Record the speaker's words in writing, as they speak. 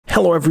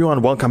Hello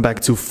everyone, welcome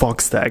back to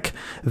Foxtecc.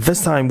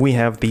 This time we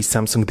have the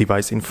Samsung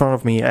device in front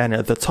of me, and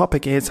the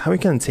topic is how you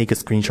can take a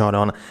screenshot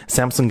on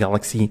Samsung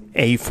Galaxy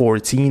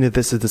A14.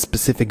 This is the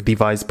specific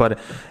device, but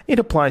it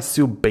applies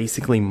to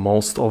basically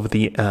most of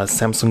the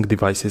Samsung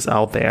devices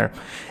out there.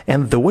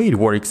 And the way it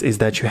works is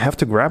that you have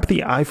to grab the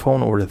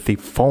iPhone or the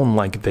phone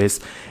like this,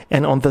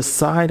 and on the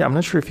side, I'm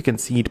not sure if you can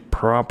see it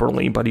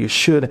properly, but you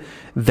should,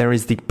 there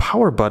is the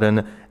power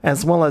button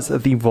as well as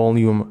the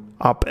volume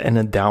up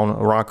and down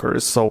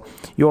rockers. So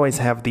you always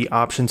have the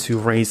option to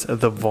raise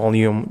the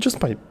volume just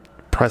by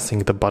pressing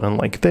the button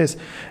like this.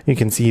 You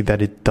can see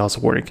that it does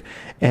work.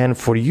 And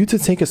for you to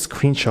take a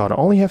screenshot,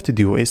 all you have to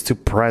do is to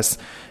press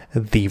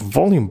the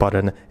volume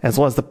button as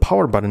well as the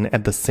power button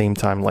at the same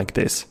time like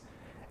this.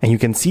 And you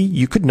can see,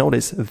 you could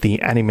notice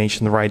the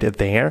animation right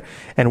there.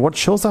 And what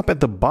shows up at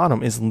the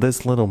bottom is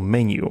this little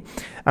menu.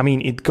 I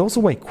mean, it goes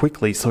away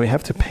quickly, so you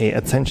have to pay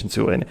attention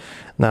to it.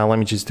 Now, let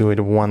me just do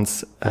it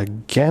once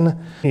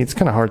again. It's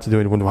kind of hard to do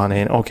it with one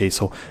hand. Okay,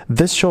 so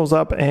this shows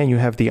up and you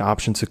have the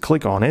option to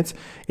click on it.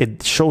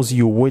 It shows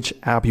you which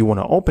app you want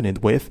to open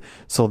it with.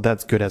 So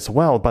that's good as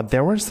well. But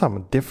there were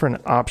some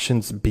different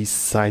options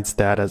besides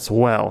that as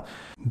well.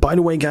 By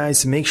the way,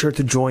 guys, make sure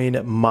to join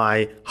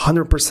my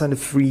 100%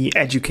 free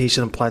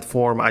education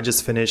platform. I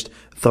just finished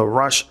the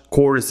Rush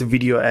course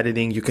video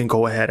editing. You can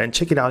go ahead and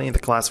check it out in the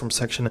classroom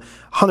section.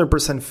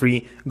 100%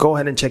 free. Go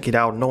ahead and check it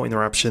out. No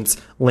interruptions.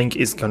 Link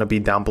is going to be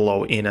down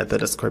below in the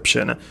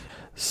description.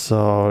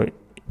 So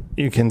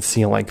you can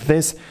see like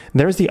this.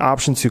 There's the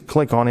option to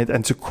click on it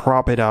and to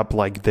crop it up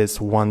like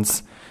this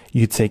once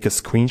you take a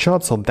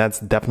screenshot. So that's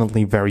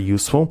definitely very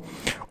useful.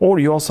 Or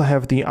you also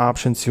have the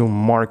option to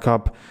mark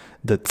up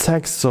the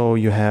text, so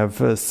you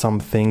have some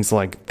things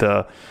like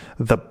the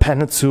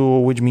pen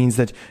tool, which means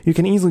that you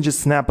can easily just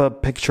snap a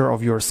picture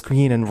of your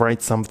screen and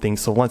write something.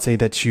 So let's say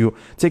that you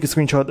take a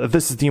screenshot,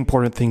 this is the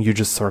important thing, you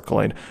just circle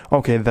it.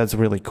 Okay, that's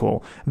really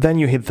cool. Then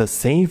you hit the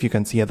save. You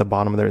can see at the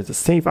bottom there is a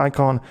save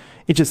icon.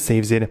 It just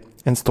saves it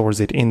and stores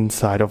it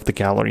inside of the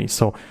gallery.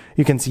 So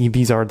you can see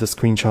these are the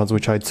screenshots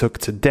which I took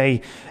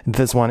today.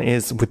 This one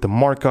is with the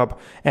markup,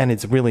 and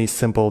it's really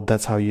simple.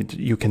 That's how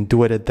you can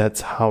do it.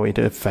 That's how it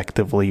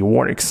effectively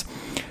works.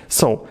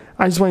 So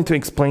I just wanted to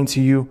explain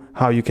to you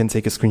how you can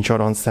take a screenshot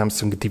on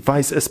Samsung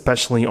device,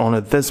 especially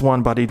on this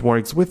one, but it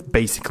works with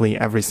basically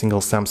every single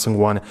Samsung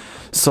one.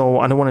 So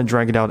I don't want to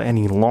drag it out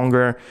any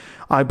longer.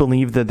 I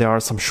believe that there are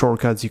some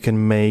shortcuts you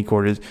can make,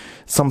 or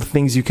some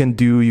things you can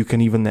do. You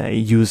can even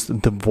use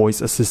the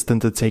voice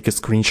assistant to take a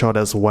screenshot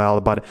as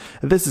well, but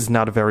this is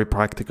not very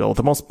practical.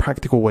 The most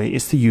practical way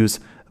is to use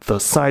the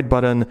side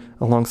button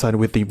alongside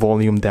with the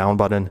volume down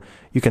button.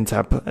 You can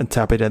tap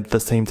it at the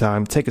same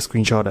time, take a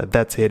screenshot,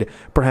 that's it,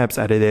 perhaps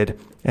edit it,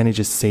 and it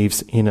just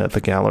saves in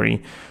the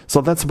gallery.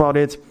 So that's about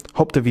it.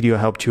 Hope the video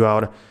helped you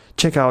out.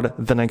 Check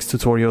out the next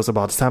tutorials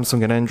about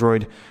Samsung and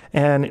Android,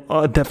 and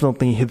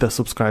definitely hit the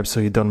subscribe so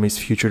you don't miss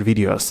future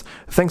videos.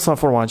 Thanks a lot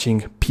for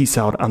watching. Peace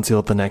out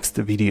until the next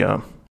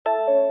video.